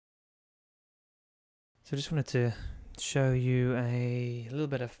So I just wanted to show you a little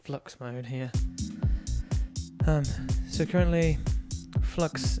bit of Flux mode here. So currently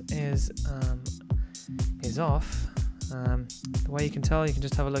Flux is off. The way you can tell, you can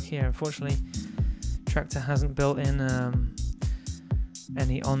just have a look here. Unfortunately, Traktor hasn't built in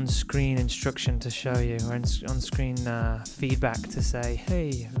any on-screen instruction to show you, or on-screen feedback to say,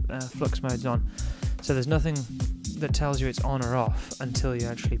 hey, Flux mode's on. So there's nothing that tells you it's on or off until you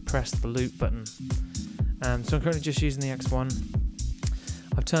actually press the loop button. So I'm currently just using the X1.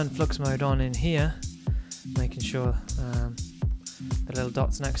 I've turned Flux mode on in here, making sure the little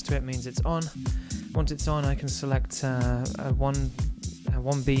dots next to it means it's on. Once it's on, I can select a one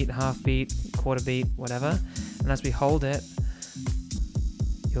beat, half beat, quarter beat, whatever. And as we hold it,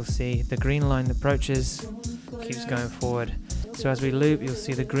 you'll see the green line approaches, keeps going forward. So as we loop, you'll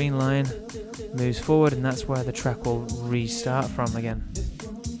see the green line moves forward, and that's where the track will restart from again.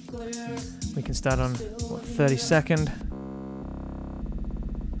 We can start on 32nd,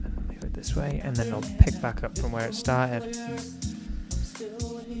 and move it this way, and then it'll pick back up from where it started.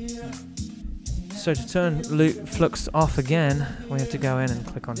 So to turn Flux off again, we have to go in and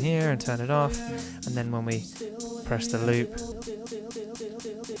click on here and turn it off, and then when we press the loop,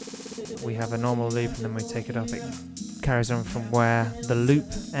 we have a normal loop, and then we take it off. It carries on from where the loop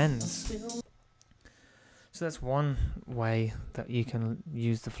ends. So that's one way that you can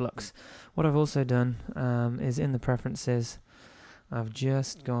use the Flux. What I've also done is in the preferences, I've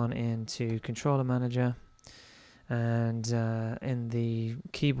just gone into Controller Manager, and in the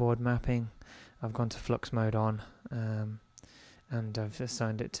keyboard mapping, I've gone to Flux mode on, and I've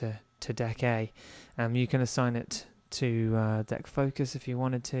assigned it to deck A. You can assign it to deck focus if you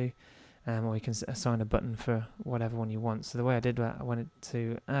wanted to, or you can assign a button for whatever one you want. So the way I did that, I went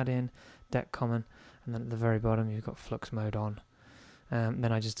to add in deck common, and then at the very bottom you've got Flux mode on.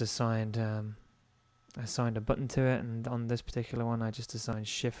 Then I just assigned a button to it, and on this particular one I just assigned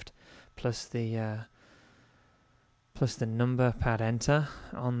Shift plus the number pad enter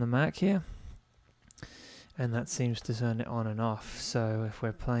on the Mac here, and that seems to turn it on and off. So if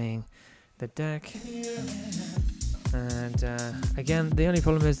we're playing the deck, and again, the only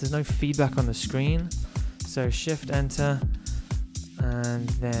problem is there's no feedback on the screen, so Shift enter and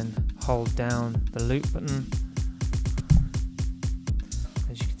then hold down the loop button,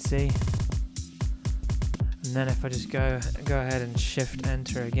 as you can see, and then if I just go ahead and Shift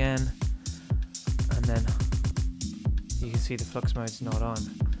enter again, and then you can see the Flux mode's not on.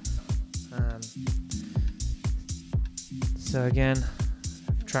 So again,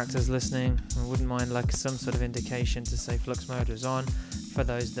 if Traktor's listening, I wouldn't mind like some sort of indication to say Flux mode was on, for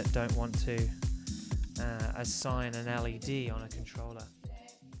those that don't want to assign an LED on a controller.